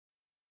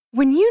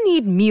When you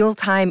need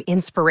mealtime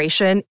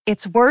inspiration,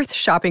 it's worth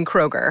shopping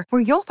Kroger,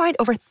 where you'll find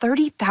over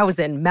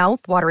 30,000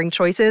 mouth-watering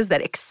choices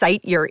that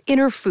excite your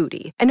inner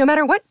foodie. And no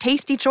matter what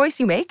tasty choice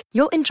you make,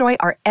 you'll enjoy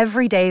our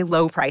everyday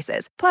low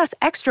prices, plus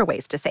extra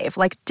ways to save,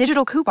 like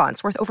digital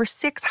coupons worth over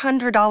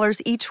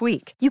 $600 each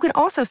week. You can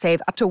also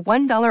save up to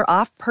 $1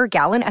 off per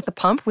gallon at the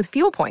pump with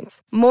fuel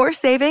points. More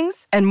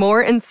savings and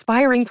more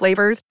inspiring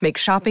flavors make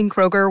shopping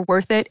Kroger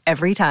worth it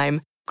every time.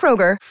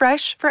 Kroger,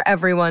 fresh for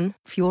everyone.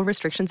 Fuel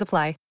restrictions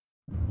apply.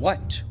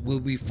 What will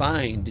we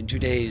find in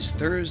today's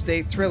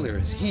Thursday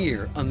thrillers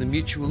here on the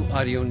Mutual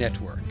Audio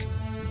Network?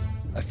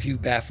 A few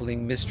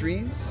baffling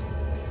mysteries?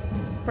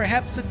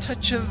 Perhaps a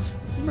touch of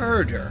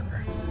murder?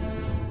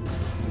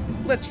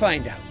 Let's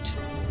find out.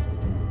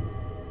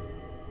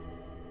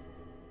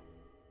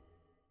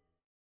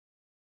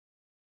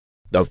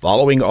 The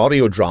following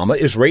audio drama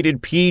is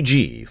rated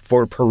PG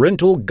for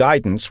parental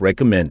guidance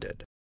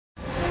recommended.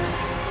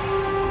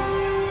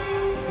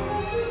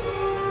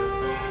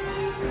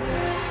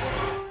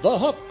 The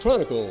Hawk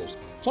Chronicles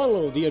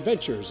follow the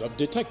adventures of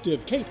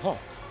Detective Kate Hawk,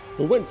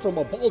 who went from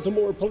a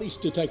Baltimore police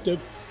detective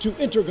to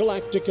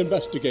intergalactic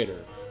investigator,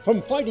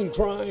 from fighting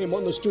crime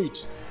on the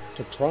streets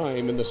to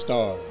crime in the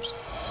stars.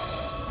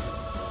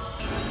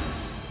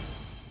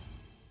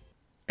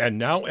 And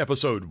now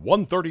episode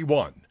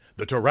 131,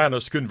 The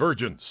Tyrannus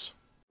Convergence.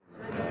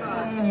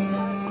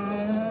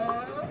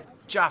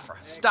 Jafra,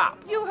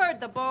 stop. You heard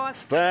the boss.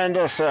 Stand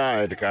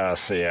aside,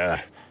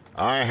 Garcia.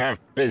 I have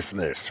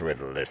business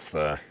with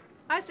Lister.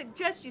 I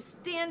suggest you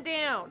stand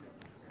down.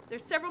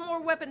 There's several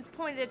more weapons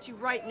pointed at you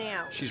right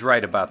now. She's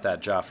right about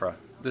that, Jafra.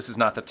 This is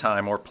not the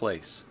time or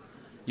place.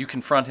 You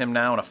confront him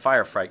now and a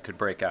firefight could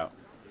break out.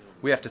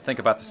 We have to think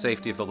about the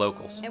safety of the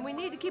locals. And we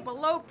need to keep a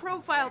low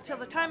profile till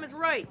the time is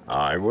right.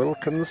 I will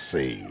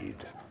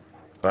concede.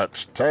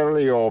 But tell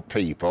your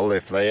people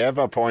if they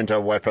ever point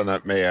a weapon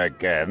at me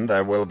again,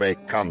 there will be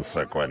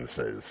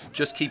consequences.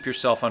 Just keep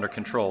yourself under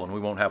control and we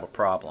won't have a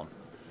problem.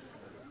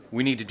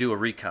 We need to do a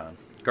recon.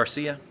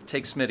 Garcia,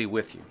 take Smitty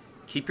with you.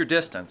 Keep your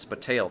distance,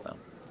 but tail them.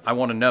 I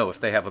want to know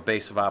if they have a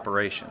base of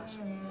operations.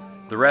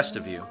 The rest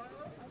of you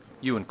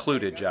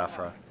included,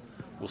 Jafra,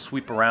 will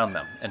sweep around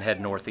them and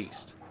head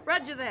northeast.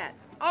 Roger that.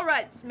 All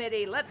right,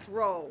 Smitty, let's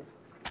roll.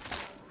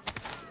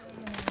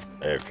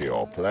 If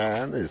your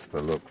plan is to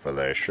look for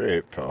their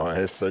ship,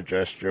 I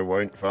suggest you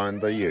won't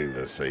find the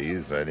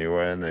Ulysses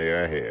anywhere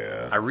near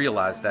here. I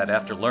realized that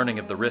after learning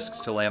of the risks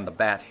to land the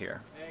Bat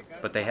here,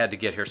 but they had to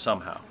get here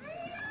somehow.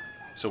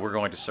 So we're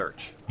going to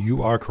search.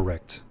 You are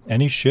correct.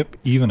 Any ship,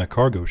 even a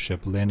cargo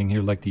ship, landing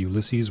here like the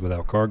Ulysses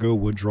without cargo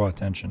would draw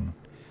attention.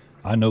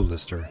 I know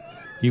Lister.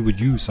 He would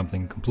use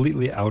something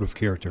completely out of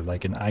character,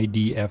 like an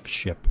IDF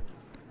ship.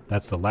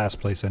 That's the last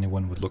place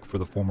anyone would look for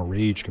the former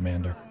Rage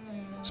commander.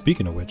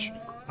 Speaking of which,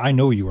 I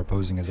know you are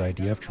posing as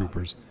IDF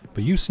troopers,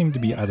 but you seem to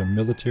be either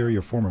military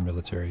or former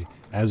military,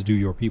 as do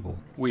your people.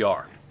 We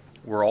are.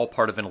 We're all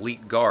part of an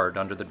elite guard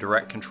under the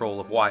direct control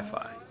of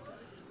Wi-Fi.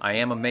 I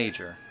am a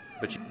major,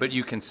 but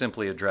you can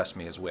simply address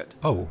me as Wit.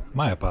 Oh,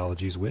 my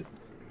apologies, Wit.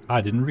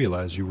 I didn't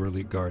realize you were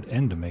elite guard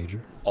and a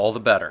major. All the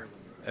better.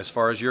 As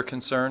far as you're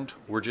concerned,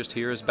 we're just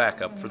here as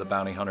backup for the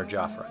bounty hunter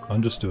Jafra.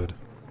 Understood.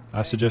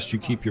 I suggest you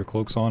keep your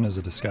cloaks on as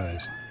a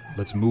disguise.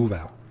 Let's move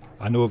out.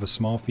 I know of a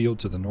small field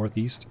to the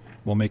northeast.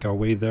 We'll make our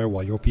way there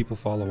while your people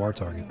follow our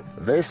target.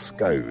 This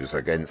goes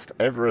against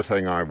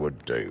everything I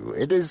would do.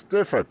 It is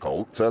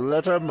difficult to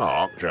let a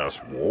mark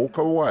just walk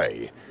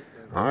away.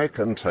 I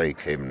can take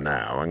him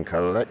now and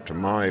collect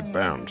my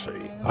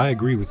bounty. I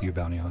agree with you,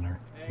 Bounty Hunter,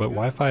 but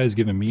Wi-Fi has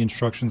given me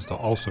instructions to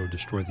also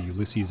destroy the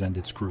Ulysses and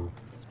its crew.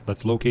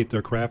 Let's locate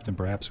their craft and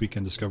perhaps we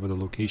can discover the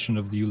location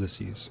of the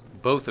Ulysses.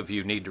 Both of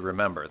you need to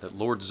remember that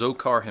Lord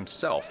Zokar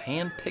himself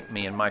handpicked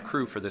me and my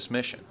crew for this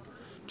mission.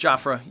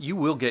 Jafra, you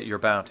will get your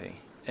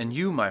bounty, and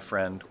you, my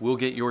friend, will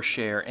get your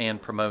share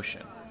and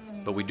promotion.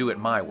 But we do it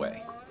my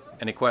way.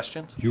 Any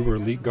questions? You were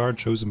elite guard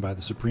chosen by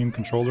the Supreme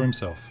Controller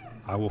himself.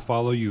 I will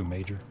follow you,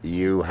 Major.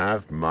 You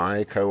have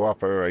my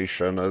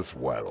cooperation as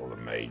well,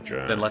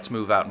 Major. Then let's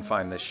move out and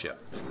find this ship.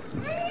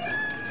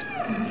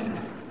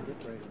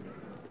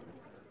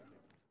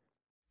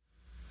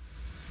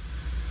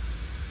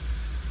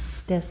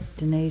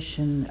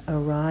 Destination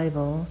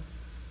arrival.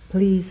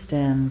 Please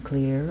stand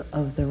clear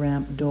of the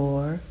ramp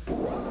door.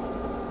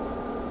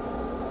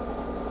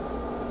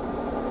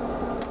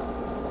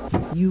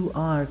 You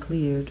are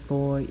cleared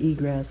for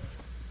egress.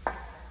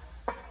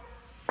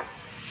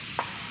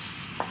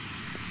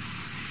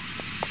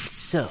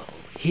 So,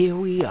 here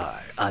we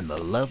are on the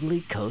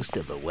lovely coast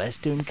of the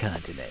Western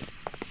Continent.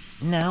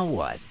 Now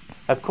what?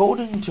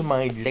 According to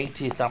my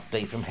latest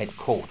update from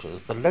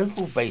headquarters, the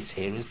local base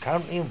here is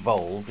currently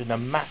involved in a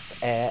mass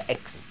air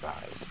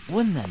exercise.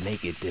 Wouldn't that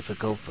make it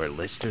difficult for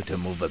Lister to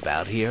move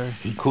about here?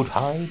 He could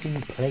hide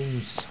in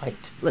plain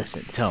sight.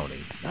 Listen,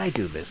 Tony, I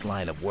do this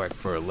line of work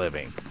for a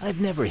living.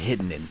 I've never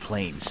hidden in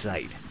plain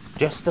sight.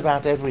 Just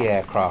about every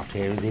aircraft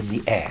here is in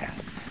the air,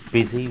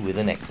 busy with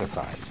an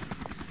exercise.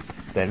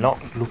 They're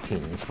not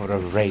looking for a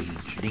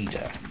rage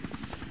leader.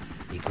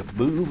 He could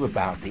move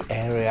about the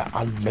area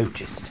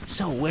unnoticed.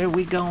 So where are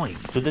we going?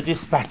 To the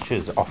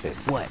dispatcher's office.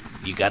 What,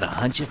 you got a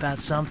hunch about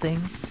something?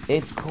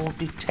 It's called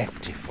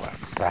detective work,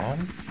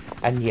 Sam.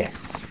 And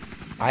yes,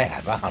 I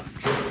have a hunch.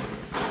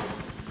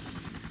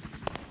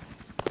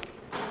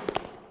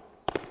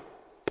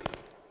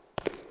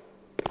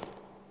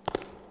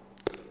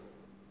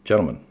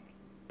 Gentlemen,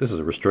 this is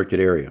a restricted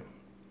area.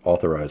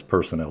 Authorized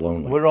personnel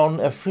only. We're on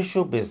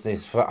official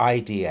business for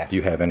IDF. Do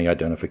you have any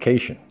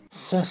identification?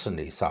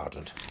 Certainly,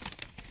 Sergeant.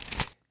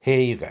 Here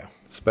you go.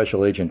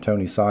 Special Agent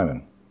Tony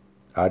Simon,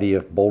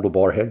 IDF Boulder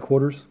Bar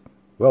Headquarters?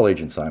 Well,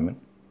 Agent Simon,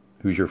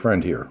 who's your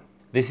friend here?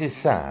 This is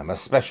Sam, a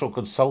special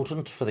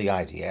consultant for the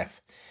IDF.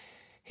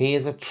 He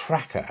is a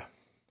tracker.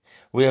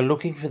 We are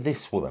looking for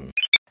this woman.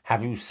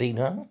 Have you seen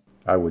her?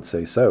 I would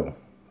say so.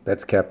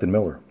 That's Captain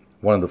Miller,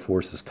 one of the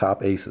force's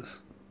top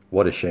aces.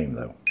 What a shame,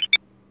 though.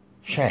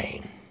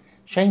 Shame.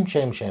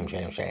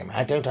 Shame.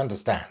 I don't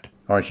understand.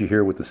 Aren't you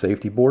here with the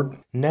safety board?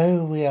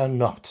 No, we are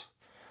not.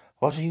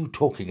 What are you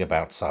talking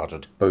about,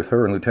 Sergeant? Both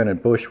her and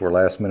Lieutenant Bush were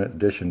last-minute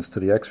additions to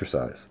the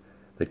exercise.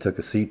 They took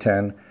a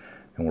C-10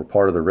 and were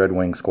part of the Red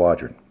Wing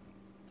Squadron.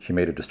 She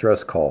made a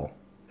distress call,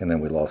 and then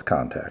we lost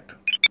contact.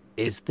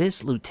 Is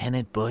this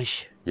Lieutenant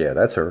Bush? Yeah,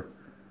 that's her.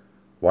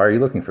 Why are you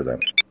looking for them?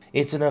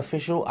 It's an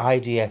official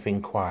IDF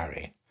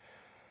inquiry.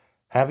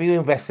 Have you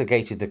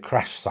investigated the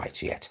crash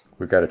site yet?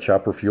 We've got a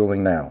chopper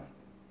fueling now.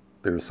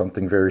 There's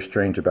something very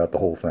strange about the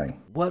whole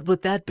thing. What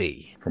would that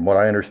be? From what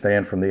I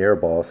understand from the air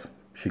boss,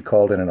 she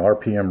called in an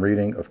RPM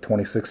reading of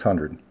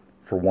 2600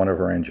 for one of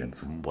her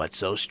engines. What's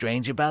so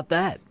strange about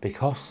that?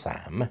 Because,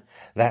 Sam,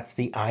 that's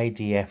the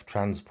IDF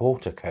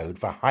transporter code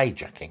for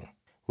hijacking.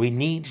 We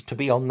need to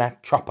be on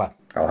that chopper.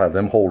 I'll have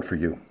them hold for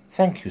you.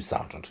 Thank you,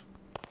 Sergeant.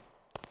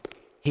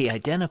 He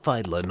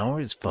identified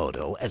Lenore's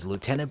photo as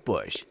Lieutenant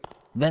Bush.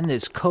 Then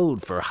this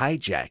code for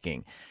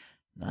hijacking.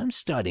 I'm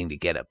starting to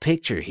get a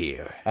picture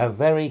here. A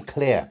very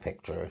clear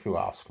picture, if you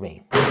ask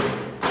me.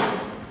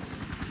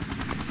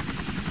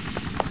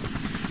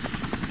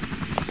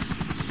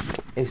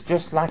 It's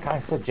just like I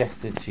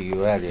suggested to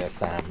you earlier,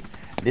 Sam.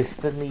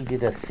 Lister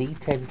needed a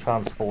C-10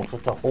 transporter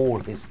to haul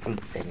his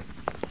troops in.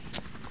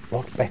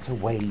 What better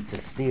way to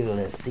steal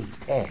a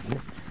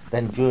C-10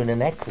 than during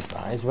an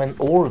exercise when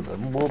all of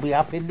them will be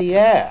up in the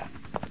air?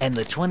 And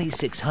the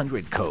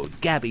 2600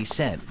 code Gabby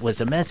sent was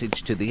a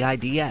message to the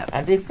IDF.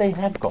 And if they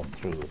had gone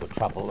through the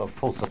trouble of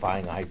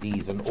falsifying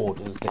IDs and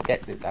orders to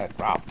get this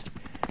aircraft,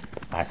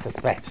 I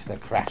suspect the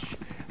crash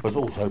was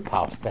also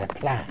part of their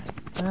plan.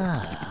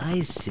 Ah,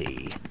 I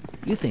see.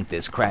 You think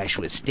this crash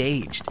was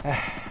staged?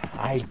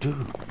 I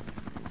do.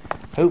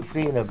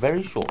 Hopefully in a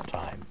very short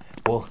time,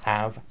 we'll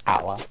have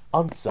our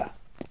answer.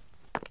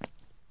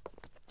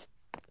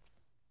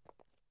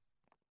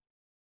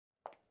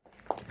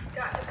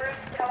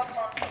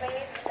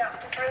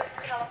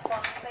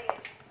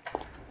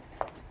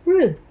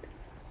 Ruth,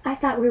 I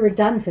thought we were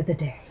done for the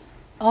day.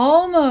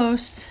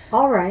 Almost.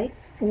 All right.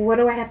 What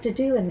do I have to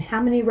do and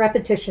how many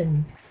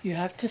repetitions? You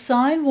have to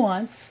sign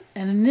once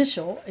and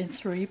initial in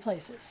 3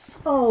 places.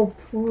 Oh,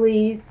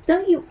 please.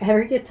 Don't you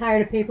ever get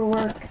tired of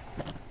paperwork?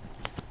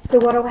 So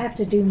what do I have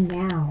to do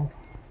now?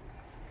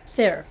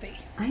 Therapy.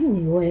 I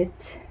knew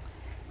it.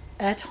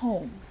 At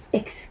home.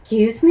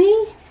 Excuse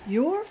me?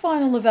 Your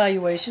final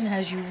evaluation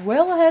has you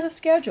well ahead of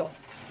schedule.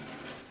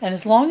 And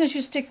as long as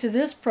you stick to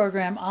this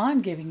program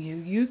I'm giving you,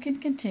 you can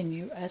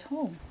continue at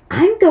home.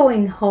 I'm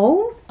going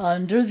home?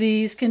 Under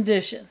these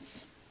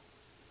conditions.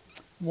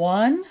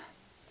 1,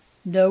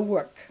 no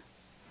work.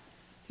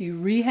 You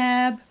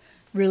rehab,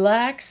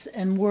 relax,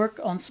 and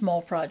work on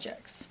small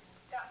projects.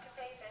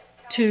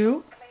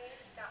 2,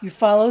 you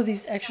follow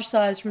these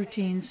exercise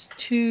routines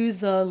to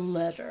the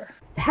letter.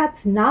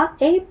 That's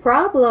not a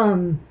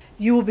problem.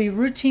 You will be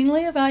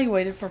routinely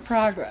evaluated for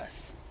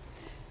progress.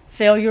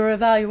 Fail your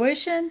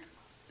evaluation,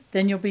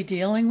 then you'll be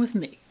dealing with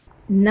me.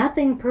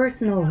 Nothing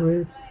personal,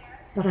 Ruth,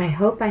 but I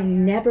hope I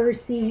never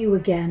see you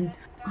again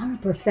on a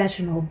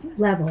professional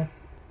level.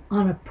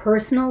 On a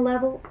personal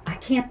level, I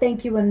can't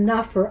thank you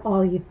enough for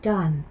all you've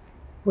done.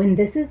 When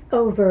this is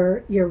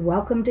over, you're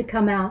welcome to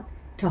come out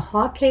to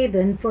Hawk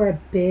Haven for a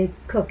big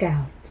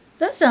cookout.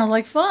 That sounds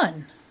like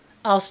fun.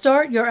 I'll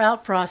start your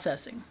out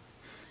processing.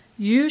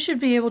 You should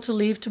be able to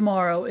leave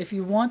tomorrow if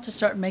you want to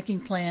start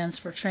making plans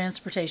for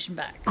transportation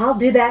back. I'll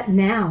do that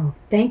now.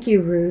 Thank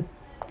you, Ruth.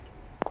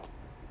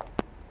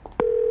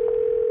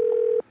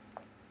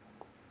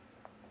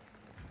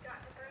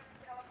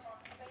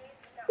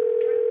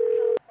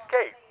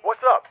 Kate,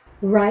 what's up?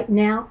 Right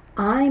now,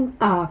 I'm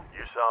up.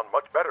 You sound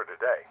much better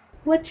today.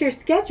 What's your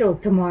schedule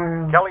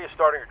tomorrow? Kelly is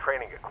starting her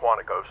training at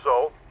Quantico,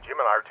 so Jim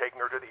and I are taking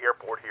her to the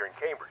airport here in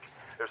Cambridge.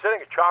 They're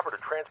sending a chopper to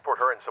transport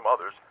her and some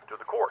others to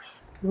the course.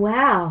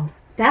 Wow,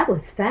 that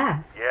was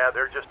fast. Yeah,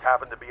 there just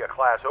happened to be a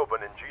class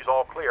open, and she's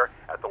all clear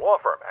at the law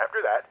firm. After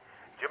that,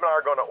 Jim and I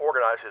are going to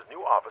organize his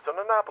new office in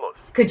Annapolis.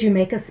 Could you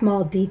make a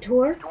small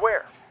detour? To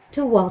where?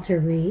 To Walter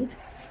Reed.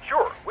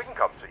 Sure, we can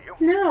come see you.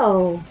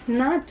 No,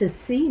 not to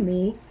see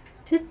me.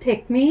 To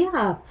pick me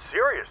up.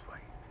 Seriously?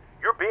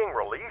 You're being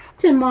released?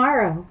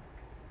 Tomorrow.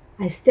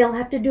 I still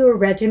have to do a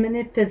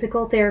regimented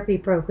physical therapy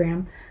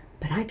program,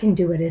 but I can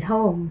do it at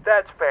home.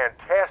 That's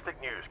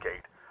fantastic news,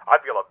 Kate. I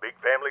feel a big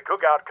family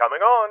cookout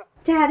coming on.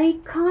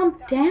 Daddy,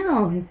 calm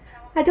down.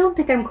 I don't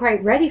think I'm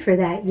quite ready for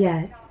that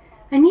yet.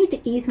 I need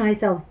to ease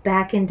myself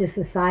back into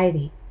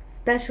society,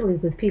 especially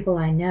with people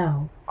I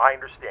know. I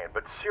understand,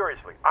 but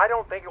seriously, I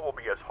don't think it will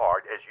be as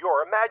hard as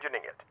you're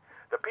imagining it.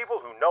 The people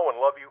who know and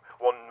love you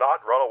will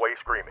not run away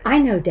screaming. I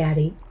know,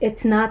 Daddy.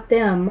 It's not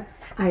them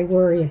I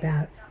worry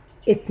about.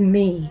 It's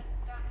me.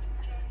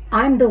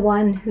 I'm the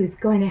one who's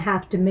going to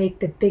have to make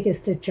the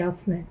biggest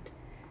adjustment.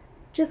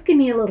 Just give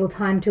me a little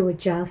time to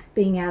adjust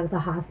being out of the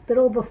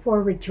hospital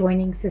before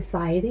rejoining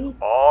society.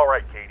 All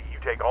right, Katie, you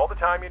take all the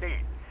time you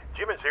need.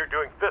 Jim is here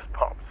doing fist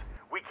pumps.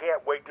 We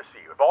can't wait to see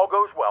you. If all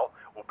goes well,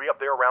 we'll be up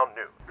there around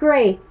noon.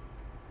 Great.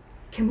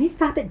 Can we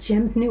stop at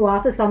Jim's new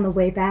office on the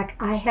way back?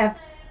 I have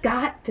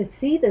got to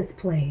see this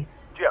place.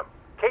 Jim,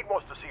 Kate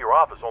wants to see your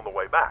office on the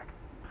way back.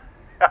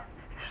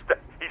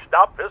 He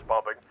stopped fist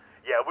pumping.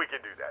 Yeah, we can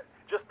do that.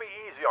 Just be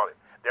easy on it.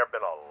 There have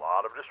been a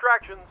lot of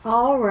distractions.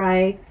 All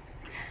right.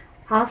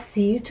 I'll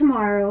see you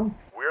tomorrow.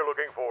 We're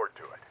looking forward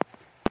to it.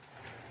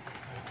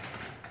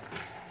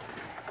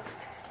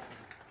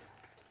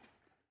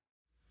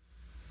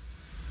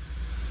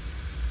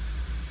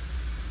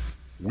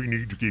 We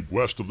need to keep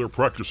west of their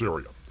practice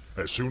area.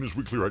 As soon as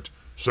we clear it,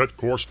 set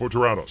course for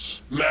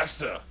Tyrannus.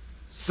 Master,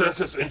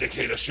 census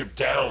indicator ship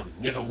down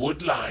near the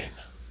wood line.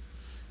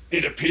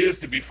 It appears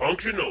to be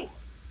functional.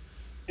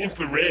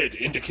 Infrared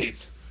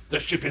indicates the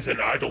ship is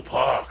in idle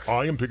park.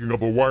 I am picking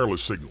up a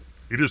wireless signal.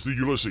 It is the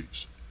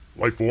Ulysses.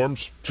 Life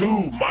forms?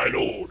 2, my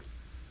lord.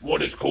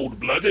 One is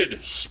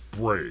cold-blooded.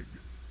 Sprague.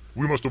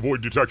 We must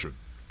avoid detection.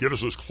 Get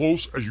us as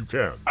close as you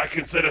can. I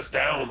can set us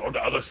down on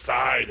the other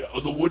side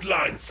of the wood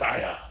line,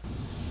 sire.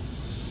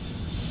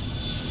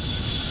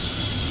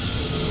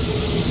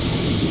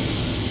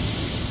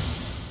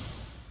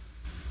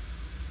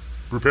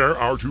 Prepare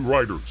our 2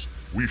 riders.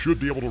 We should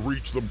be able to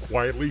reach them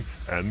quietly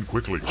and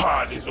quickly.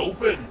 Pod is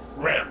open.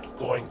 Ramp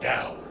going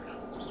down.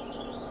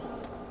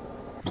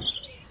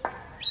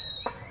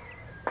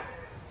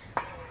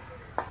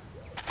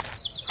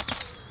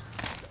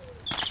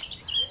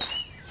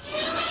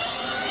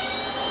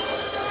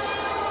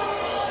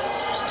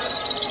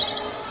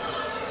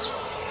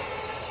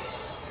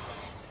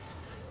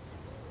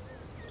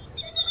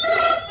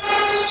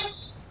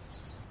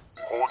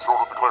 Hold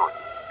short of the clearing.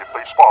 If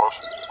they spot us,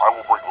 I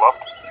will break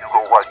left, you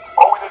go right.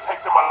 Only to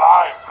take them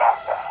alive,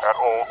 Master. At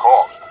all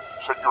costs.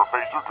 Set your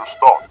phaser to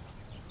start.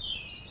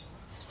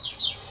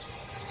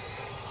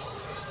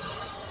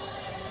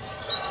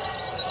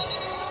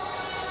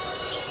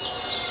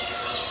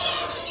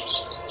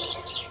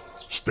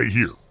 Stay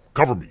here.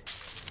 Cover me.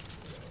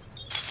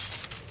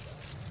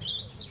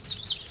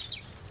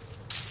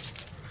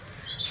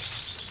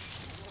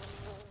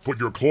 Put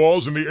your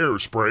claws in the air,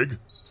 Sprague.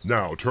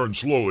 Now, turn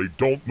slowly.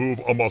 Don't move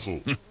a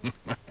muscle.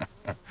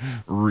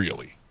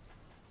 Really?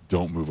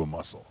 Don't move a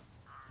muscle.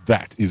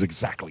 That is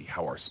exactly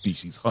how our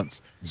species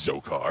hunts,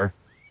 Zokar.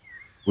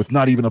 With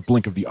not even a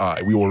blink of the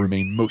eye, we will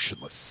remain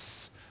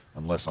motionless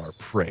unless our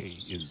prey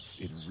is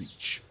in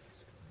reach.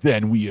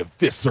 Then we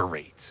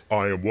eviscerate.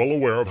 I am well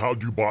aware of how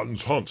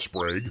Dubatons hunt,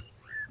 Sprague.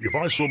 If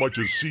I so much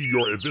as see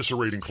your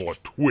eviscerating claw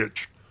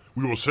twitch,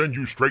 we will send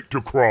you straight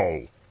to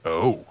Crawl.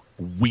 Oh,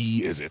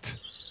 we is it?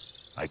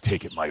 I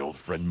take it my old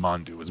friend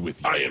Mondu is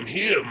with you. I am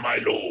here, my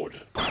lord.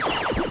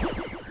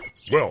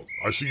 Well,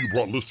 I see you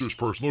brought Lister's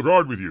personal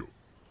guard with you.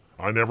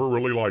 I never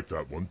really liked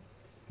that one.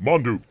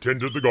 Mondu,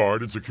 tend to the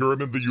guard and secure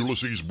him in the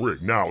Ulysses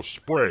brig. Now,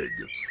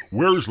 Sprague,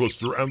 where is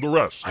Lister and the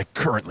rest? I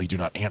currently do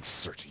not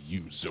answer to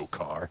you,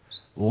 Zokar.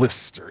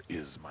 Lister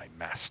is my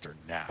master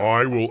now.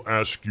 I will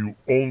ask you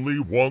only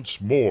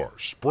once more.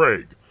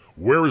 Sprague,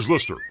 where is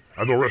Lister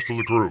and the rest of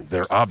the crew?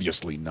 They're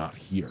obviously not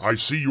here. I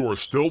see you are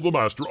still the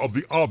master of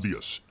the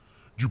obvious.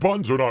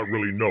 Dubatons are not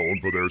really known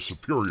for their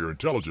superior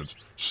intelligence,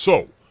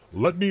 so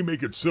let me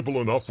make it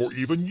simple enough for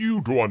even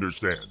you to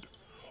understand.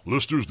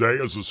 Lister's day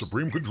as the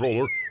Supreme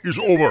Controller is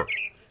over.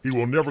 He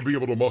will never be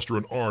able to muster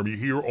an army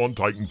here on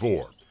Titan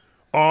IV.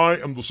 I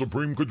am the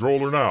Supreme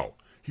Controller now.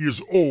 He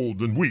is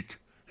old and weak.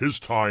 His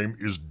time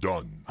is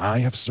done. I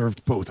have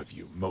served both of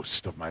you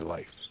most of my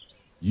life.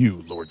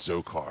 You, Lord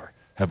Zokar,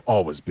 have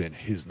always been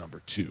his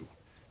number 2.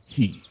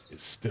 He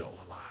is still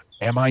alive.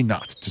 Am I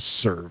not to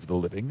serve the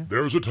living?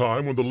 There's a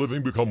time when the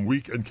living become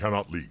weak and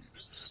cannot lead.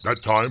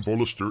 That time for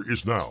Lister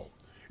is now.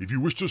 If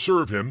you wish to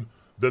serve him,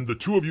 then the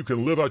 2 of you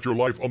can live out your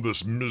life on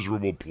this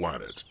miserable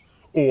planet.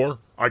 Or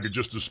I could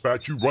just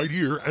dispatch you right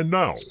here and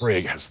now.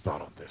 Sprague has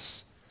thought on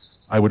this.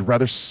 I would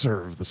rather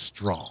serve the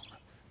strong.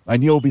 I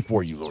kneel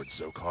before you, Lord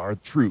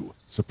Zokar, true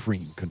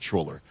Supreme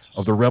Controller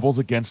of the rebels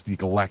against the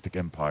Galactic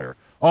Empire.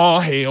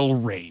 All hail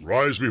Rage!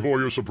 Rise before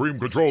your Supreme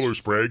Controller,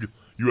 Sprague.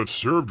 You have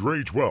served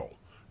Rage well.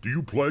 Do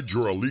you pledge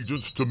your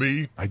allegiance to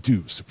me? I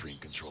do, Supreme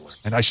Controller,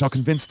 and I shall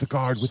convince the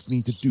guard with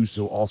me to do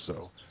so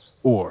also.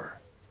 Or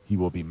he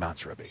will be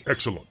mantra bait.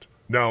 Excellent.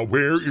 Now,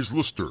 where is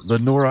Lister?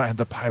 Lenora and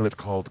the pilot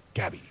called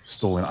Gabby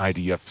stole an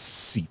IDF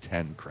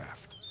C-10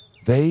 craft.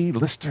 They,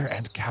 Lister,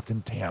 and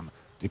Captain Tam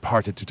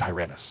departed to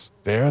Tyrannus.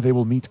 There they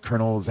will meet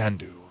Colonel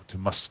Zandu to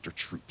muster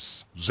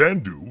troops.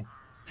 Zandu?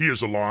 He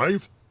is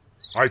alive?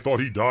 I thought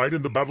he died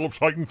in the Battle of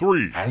Titan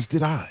III. As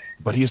did I,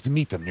 but he is to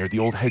meet them near the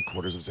old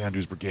headquarters of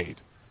Zandu's brigade.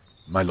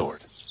 My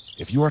lord,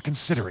 if you are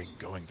considering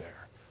going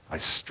there, I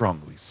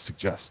strongly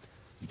suggest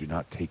you do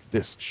not take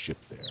this ship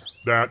there.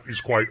 That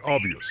is quite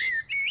obvious.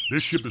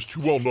 This ship is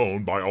too well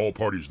known by all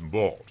parties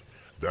involved.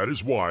 That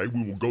is why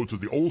we will go to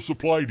the old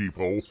supply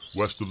depot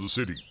west of the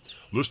city.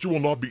 Lister will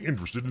not be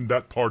interested in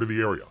that part of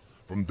the area.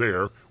 From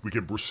there, we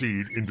can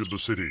proceed into the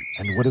city.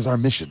 And what is our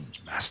mission,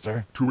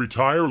 Master? To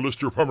retire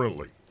Lister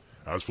permanently.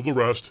 As for the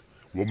rest,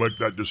 we'll make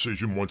that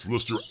decision once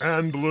Lister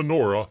and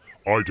Lenora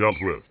are dealt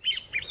with.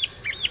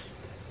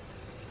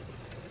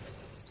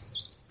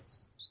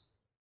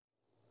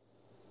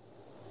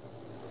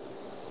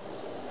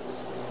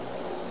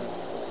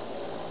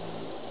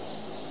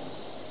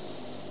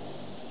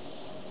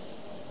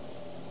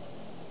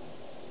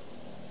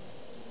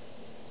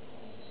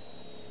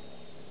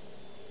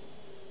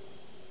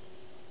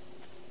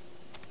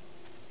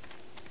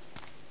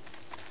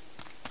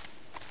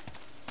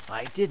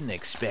 I didn't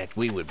expect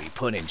we would be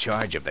put in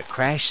charge of the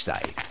crash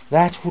site.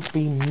 That would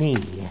be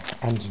me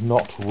and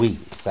not we,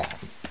 Sam.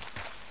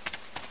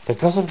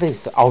 Because of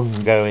this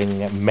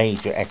ongoing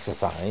major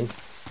exercise,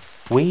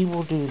 we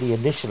will do the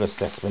initial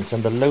assessment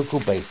and the local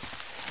base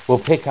will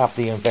pick up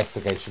the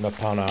investigation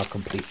upon our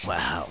completion.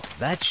 Wow,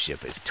 that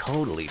ship is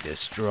totally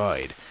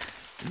destroyed.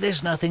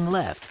 There's nothing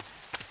left.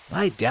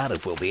 I doubt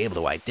if we'll be able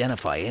to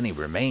identify any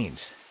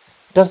remains.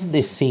 Doesn't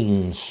this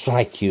scene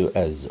strike you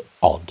as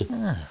odd?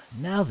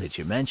 Now that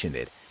you mention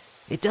it,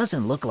 it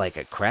doesn't look like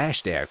a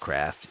crashed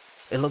aircraft.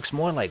 It looks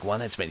more like one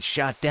that's been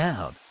shot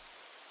down.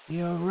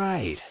 You're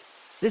right.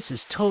 This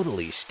is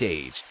totally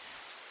staged.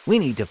 We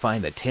need to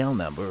find the tail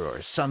number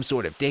or some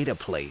sort of data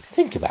plate.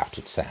 Think about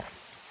it, Sam.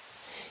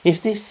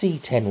 If this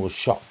C-10 was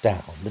shot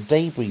down, the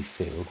debris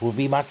field would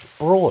be much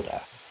broader.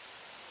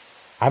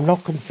 I'm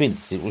not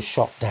convinced it was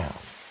shot down.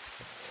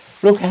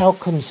 Look how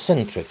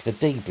concentric the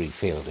debris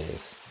field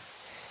is.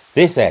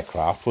 This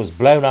aircraft was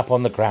blown up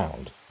on the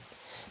ground.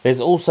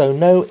 There's also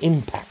no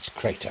impact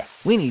crater.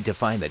 We need to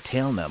find the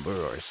tail number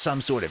or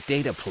some sort of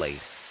data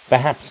plate.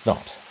 Perhaps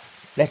not.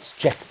 Let's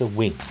check the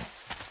wing.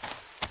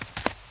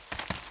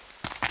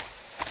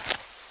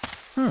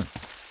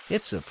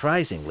 It's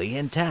surprisingly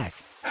intact.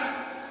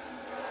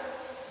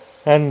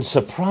 And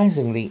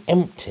surprisingly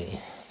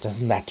empty.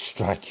 Doesn't that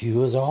strike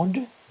you as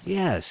odd?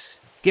 Yes.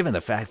 Given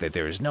the fact that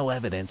there is no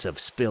evidence of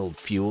spilled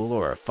fuel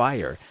or a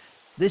fire,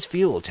 this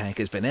fuel tank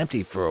has been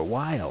empty for a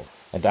while.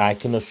 And I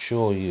can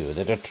assure you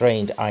that a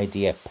trained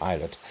IDF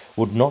pilot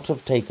would not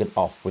have taken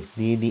off with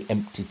nearly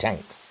empty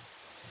tanks.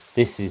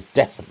 This is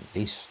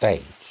definitely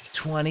staged.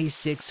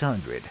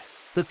 2600.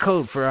 The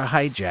code for a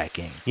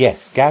hijacking.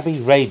 Yes, Gabby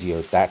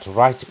radioed that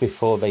right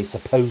before they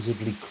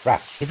supposedly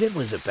crashed. If it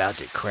was about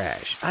to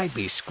crash, I'd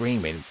be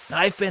screaming,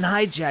 "I've been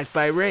hijacked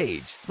by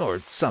Rage,"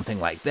 or something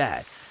like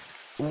that.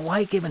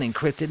 Why give an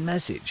encrypted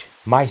message?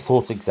 My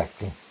thoughts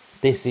exactly.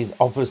 This is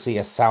obviously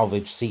a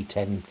salvage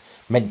C-10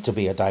 meant to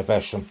be a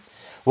diversion.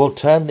 We'll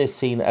turn this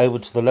scene over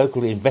to the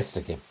local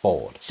investigative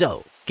board.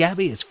 So,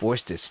 Gabby is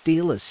forced to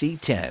steal a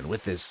C-10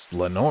 with this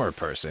Lenore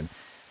person,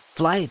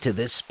 fly it to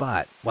this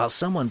spot while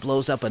someone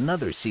blows up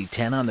another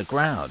C-10 on the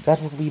ground.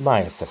 That would be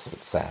my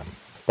assessment, Sam.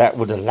 That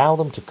would allow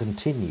them to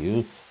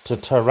continue to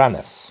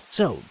Tyrannus.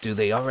 So, do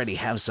they already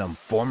have some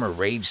former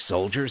Rage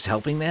soldiers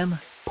helping them?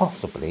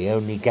 Possibly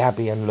only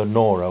Gabby and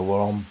Lenora were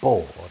on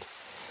board.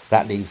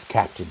 That leaves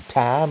Captain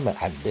Tam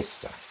and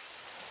Lister.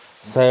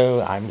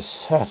 So I'm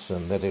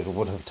certain that it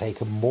would have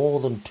taken more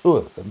than two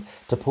of them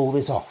to pull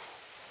this off.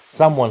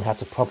 Someone had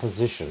to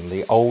proposition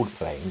the old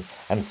plane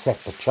and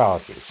set the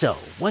charges. So,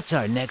 what's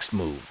our next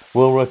move?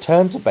 We'll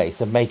return to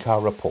base and make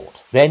our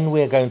report. Then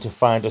we're going to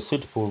find a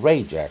suitable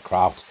Rage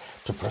aircraft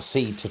to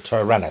proceed to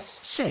Tyrannus.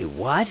 Say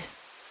what?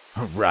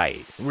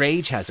 Right.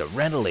 Rage has a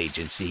rental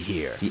agency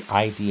here. The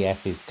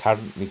IDF is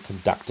currently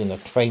conducting a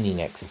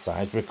training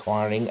exercise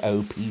requiring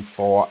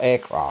OP-4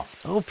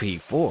 aircraft.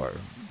 OP-4?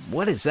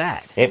 What is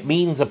that? It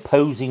means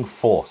opposing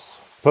force.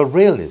 For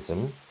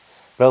realism,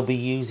 they'll be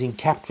using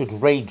captured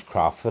Rage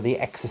craft for the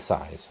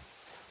exercise.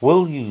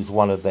 We'll use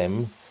one of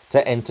them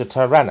to enter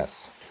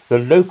Tyrannus. The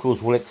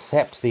locals will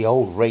accept the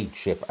old Rage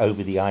ship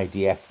over the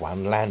IDF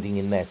one landing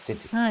in their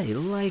city. I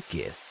like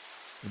it.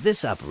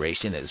 This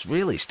operation is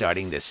really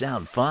starting to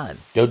sound fun.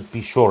 Don't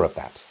be sure of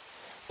that.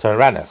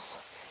 Tyrannus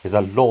is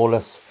a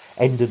lawless,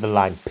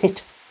 end-of-the-line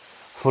pit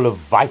full of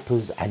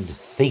vipers and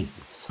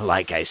thieves.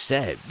 Like I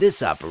said,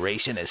 this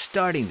operation is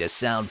starting to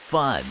sound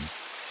fun.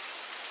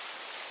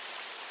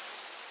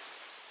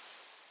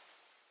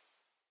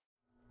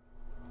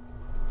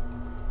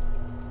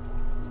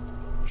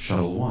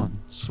 Shuttle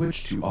 1,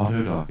 switch to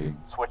auto-docking.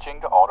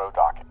 Switching to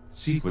auto-docking.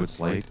 Sequence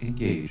light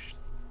engaged.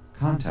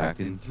 Contact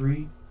in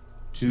 3,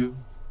 2,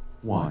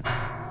 1.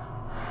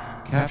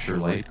 Capture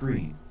light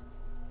green.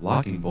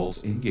 Locking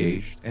bolts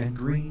engaged and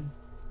green.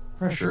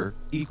 Pressure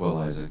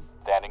equalizing.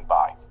 Standing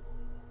by.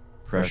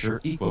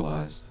 Pressure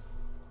equalized.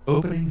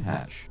 Opening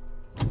hatch.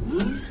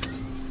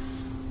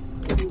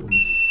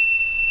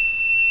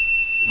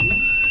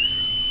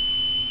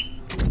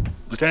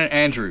 Lieutenant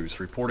Andrews,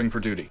 reporting for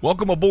duty.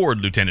 Welcome aboard,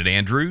 Lieutenant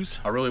Andrews.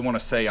 I really want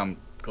to say I'm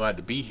glad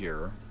to be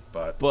here,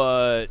 but...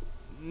 But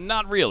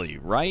not really,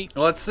 right?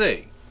 Let's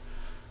see.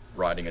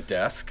 Riding a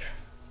desk,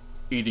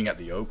 eating at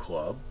the O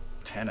Club,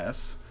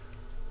 tennis,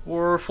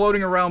 or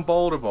floating around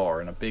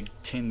Baldabar in a big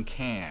tin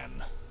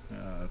can.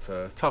 It's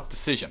a tough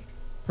decision.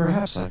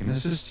 Perhaps I can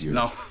assist you.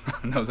 No,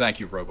 no thank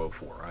you,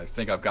 Robo-4. I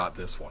think I've got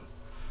this one.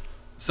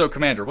 So,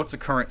 Commander, what's the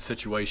current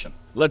situation?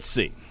 Let's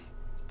see.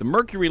 The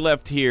Mercury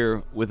left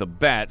here with a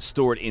bat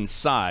stored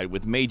inside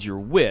with Major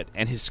Witt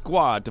and his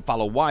squad to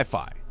follow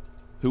Wi-Fi,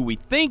 who we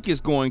think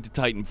is going to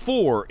Titan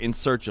IV in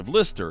search of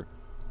Lister,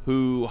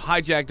 who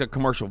hijacked a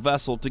commercial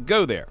vessel to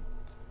go there.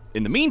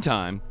 In the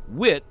meantime,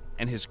 Witt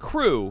and his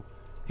crew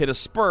hit a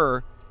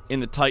spur in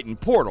the Titan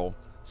portal,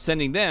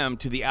 sending them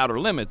to the outer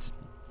limits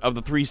of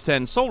the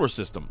 310 solar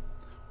system.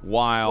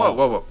 While...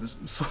 Whoa.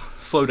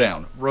 Slow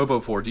down.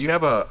 Robo-4, do you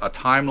have a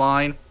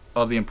timeline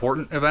of the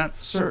important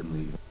events?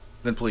 Certainly.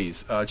 Then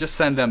please, just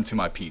send them to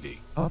my PD.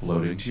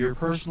 Uploading to your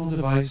personal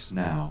device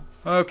now.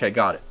 Okay,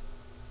 got it.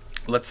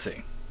 Let's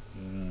see.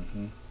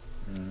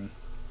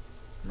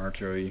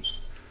 Mercury,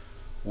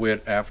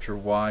 Witt after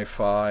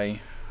Wi-Fi,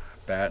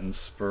 Bat and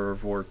Spur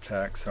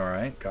Vortex.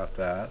 Alright, got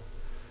that.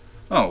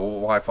 Oh,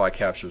 well, Wi-Fi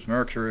captures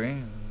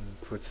Mercury,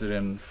 puts it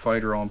in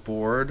fighter on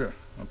board.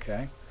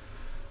 Okay.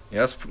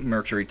 Yes,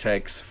 Mercury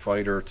takes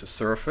fighter to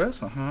surface.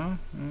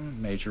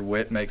 Major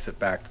Witt makes it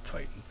back to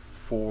Titan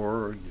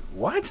 4.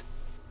 What?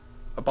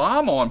 A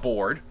bomb on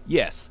board?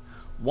 Yes.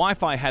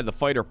 Wi-Fi had the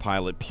fighter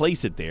pilot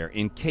place it there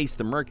in case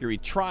the Mercury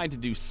tried to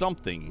do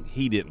something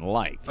he didn't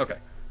like. Okay.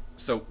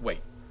 So,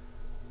 wait.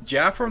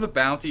 Jafar the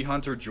bounty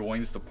hunter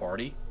joins the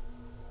party?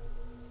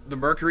 The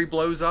Mercury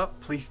blows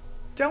up? Please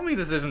tell me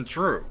this isn't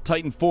true.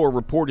 Titan IV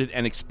reported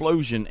an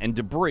explosion and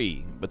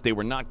debris, but they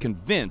were not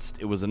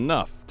convinced it was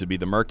enough to be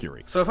the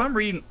Mercury. So if I'm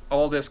reading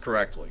all this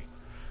correctly,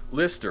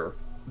 Lister,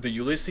 the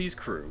Ulysses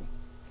crew,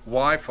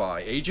 Wi-Fi,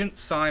 Agent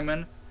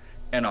Simon,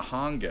 and a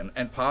Hongan,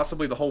 and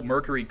possibly the whole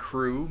Mercury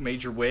crew,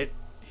 Major Witt,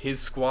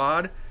 his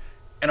squad,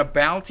 and a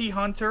bounty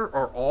hunter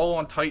are all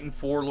on Titan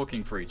IV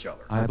looking for each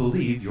other. I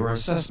believe your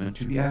assessment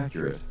to be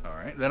accurate.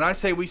 Alright, then I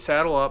say we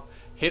saddle up,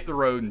 hit the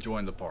road, and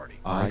join the party.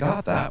 I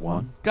got that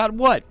one. Got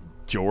what,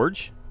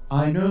 George?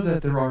 I know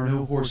that there are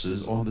no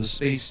horses on the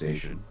space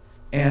station,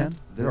 and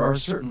there are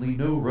certainly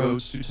no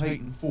roads to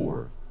Titan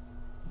IV.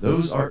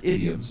 Those are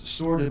idioms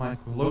stored in my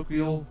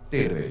colloquial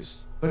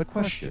database. But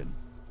question,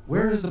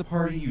 where is the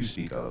party you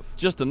speak of?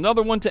 Just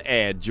another one to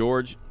add,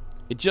 George.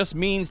 It just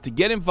means to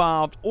get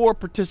involved or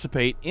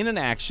participate in an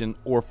action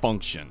or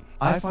function.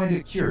 I find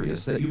it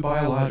curious that you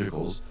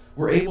biologicals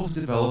were able to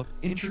develop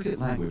intricate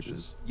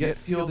languages, yet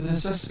feel the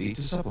necessity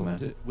to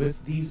supplement it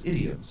with these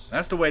idioms.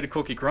 That's the way the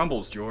cookie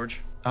crumbles,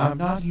 George. I'm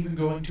not even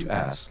going to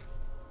ask.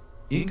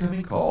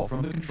 Incoming call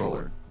from the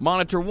controller.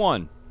 Monitor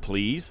 1,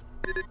 please.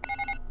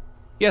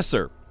 Yes,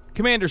 sir.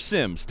 Commander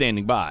Sims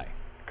standing by.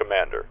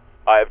 Commander,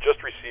 I have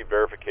just received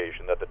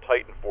verification that the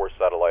Titan IV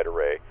satellite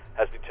array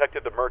has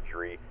detected the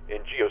Mercury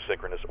in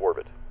geosynchronous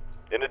orbit.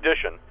 In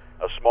addition,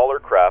 a smaller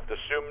craft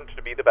assumed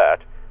to be the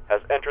Bat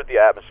has entered the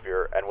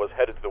atmosphere and was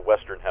headed to the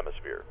Western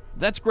Hemisphere.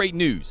 That's great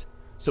news.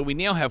 So we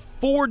now have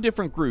 4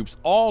 different groups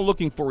all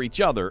looking for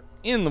each other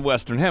in the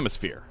Western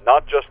Hemisphere.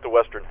 Not just the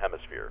Western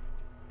Hemisphere.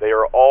 They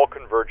are all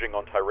converging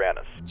on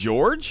Tyrannus.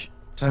 George?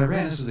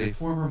 Tyrannus is a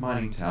former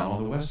mining town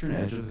on the western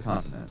edge of the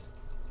continent.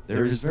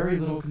 There is very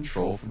little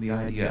control from the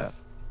IDF.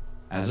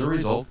 As a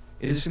result,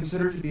 it is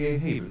considered to be a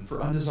haven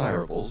for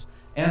undesirables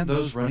and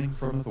those running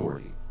from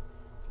authority.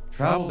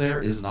 Travel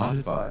there is not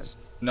advised.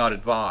 Not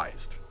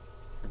advised.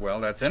 Well,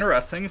 that's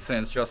interesting,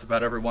 since just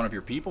about every one of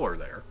your people are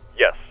there.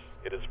 Yes,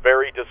 it is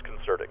very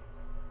disconcerting.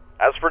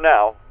 As for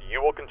now,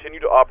 you will continue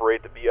to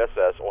operate the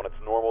VSS on its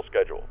normal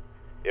schedule.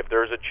 If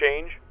there is a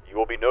change, you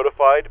will be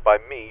notified by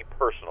me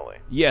personally.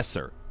 Yes,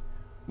 sir.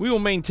 We will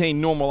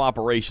maintain normal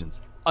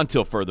operations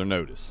until further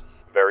notice.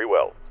 Very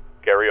well.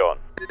 Carry on.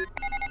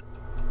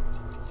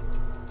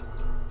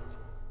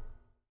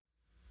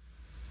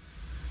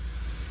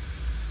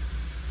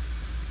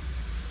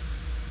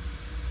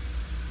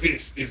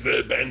 This is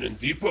the abandoned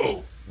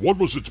depot. What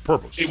was its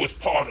purpose? It was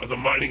part of the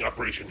mining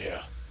operation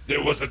here.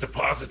 There was a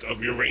deposit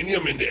of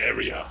uranium in the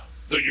area.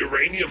 The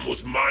uranium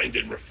was mined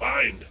and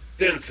refined,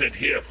 then sent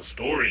here for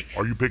storage.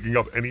 Are you picking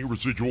up any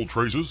residual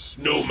traces?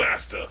 No,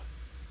 Master.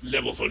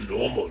 Levels are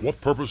normal. What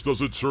purpose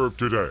does it serve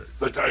today?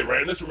 The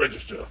Tyrannus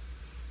Register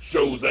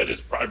shows that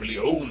it's privately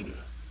owned.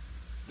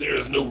 There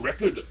is no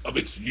record of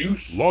its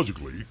use.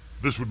 Logically,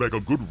 this would make a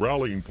good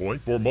rallying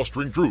point for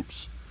mustering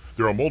troops.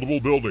 There are multiple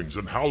buildings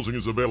and housing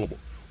is available.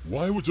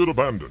 Why was it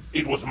abandoned?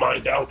 It was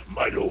mined out,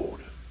 my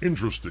lord.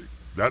 Interesting.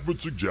 That would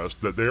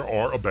suggest that there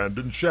are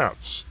abandoned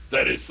shafts.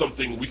 That is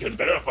something we can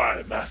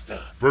verify,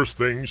 Master. First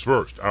things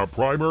first, our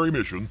primary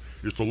mission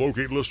is to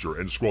locate Lister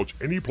and squelch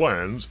any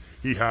plans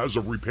he has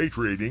of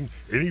repatriating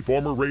any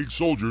former raid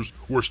soldiers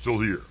who are still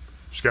here.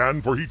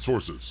 Scan for heat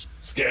sources.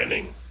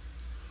 Scanning.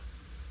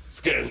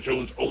 Scan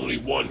shows only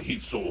one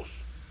heat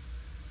source.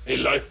 A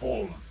life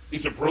form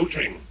is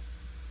approaching.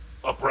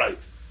 Upright.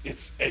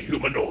 It's a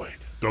humanoid.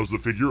 Does the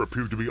figure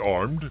appear to be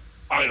armed?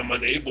 I am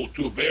unable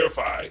to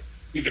verify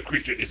if the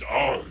creature is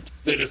armed.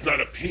 There does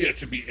not appear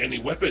to be any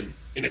weapon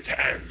in its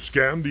hands.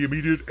 Scan the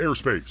immediate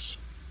airspace.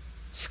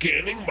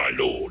 Scanning, my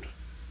lord.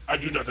 I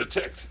do not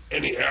detect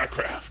any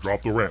aircraft.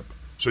 Drop the ramp.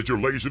 Set your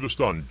laser to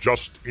stun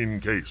just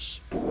in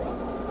case.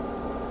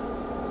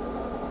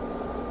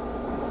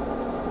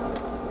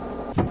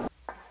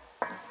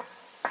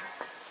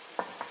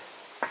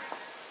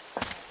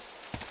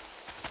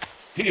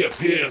 He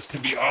appears to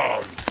be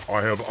armed.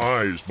 I have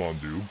eyes,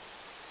 Mondu.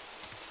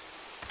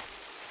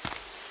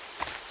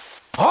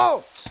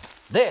 Halt!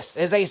 This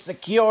is a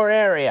secure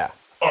area.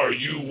 Are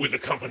you with the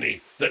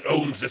company that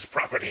owns this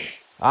property?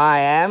 I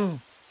am,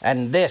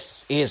 and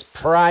this is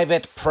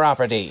private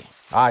property.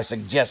 I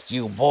suggest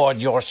you board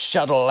your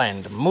shuttle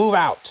and move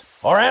out,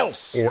 or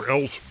else... Or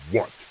else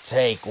what?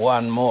 Take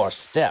one more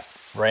step,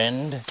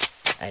 friend,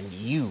 and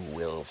you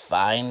will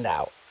find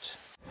out.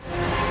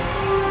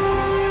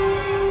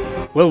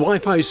 Will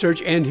Wi-Fi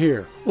search end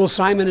here? Will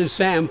Simon and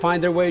Sam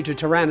find their way to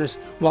Tyrannus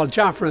while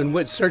Joffre and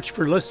Wit search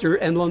for Lister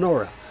and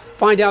Lenora?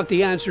 Find out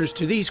the answers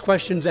to these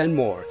questions and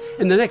more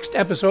in the next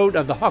episode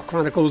of the Hawk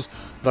Chronicles,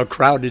 The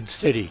Crowded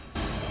City.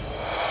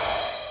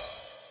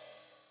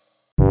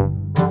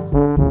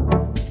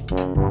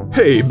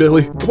 Hey,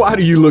 Billy, why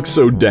do you look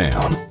so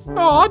down?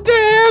 Aw,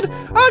 Dad,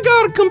 I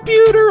got a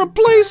computer, a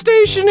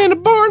PlayStation, and a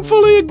barn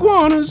full of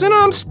iguanas, and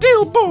I'm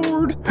still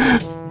bored.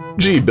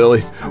 Gee,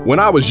 Billy, when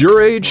I was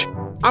your age,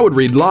 I would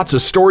read lots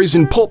of stories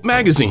in pulp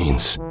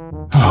magazines.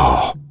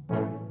 Oh,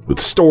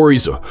 with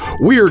stories of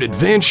weird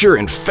adventure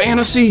and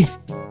fantasy,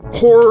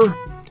 horror,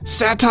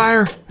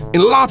 satire,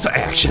 and lots of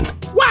action.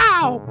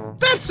 Wow,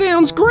 that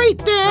sounds great,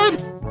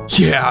 Dad.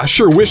 Yeah, I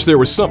sure wish there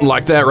was something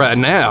like that right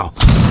now.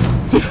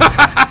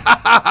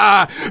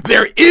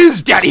 There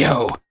is,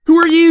 Daddy-O! Who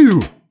are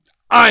you?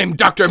 I'm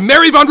Dr.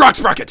 Mary Von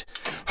Rocksprocket,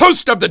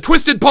 host of the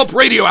Twisted Pulp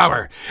Radio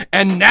Hour,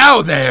 and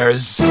now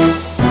there's...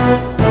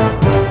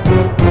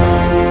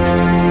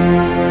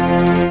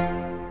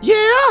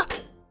 Yeah?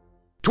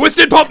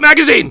 Twisted Pulp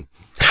Magazine!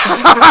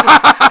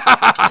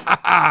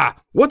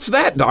 What's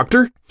that,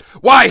 Doctor?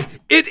 Why,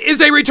 it is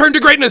a return to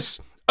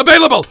greatness!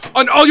 Available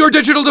on all your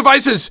digital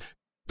devices!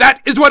 That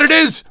is what it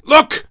is!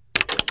 Look!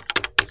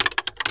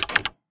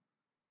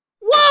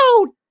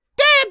 Whoa!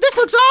 Dad, this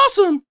looks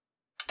awesome!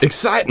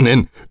 Exciting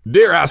and,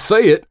 dare I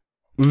say it,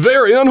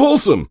 very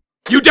unwholesome.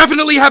 You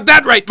definitely have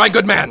that right, my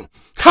good man!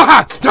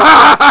 Ha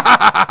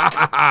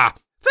ha!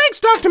 Thanks,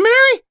 Dr.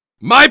 Mary!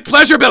 My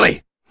pleasure,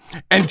 Billy!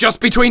 And just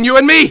between you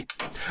and me,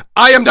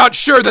 I am not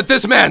sure that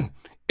this man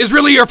is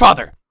really your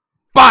father.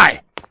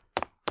 Bye!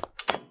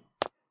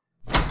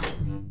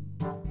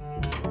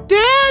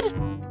 Dad?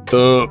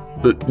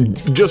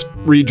 Just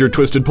read your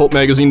Twisted Pulp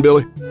magazine,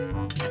 Billy.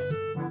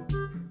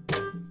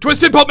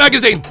 Twisted Pulp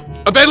magazine,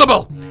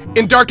 available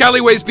in dark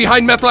alleyways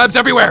behind meth labs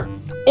everywhere,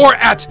 or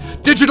at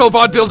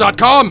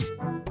digitalvaudeville.com.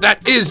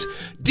 That is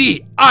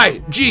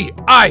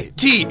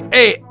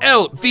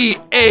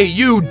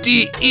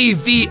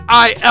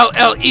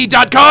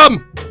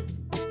digitalvaudeville.com.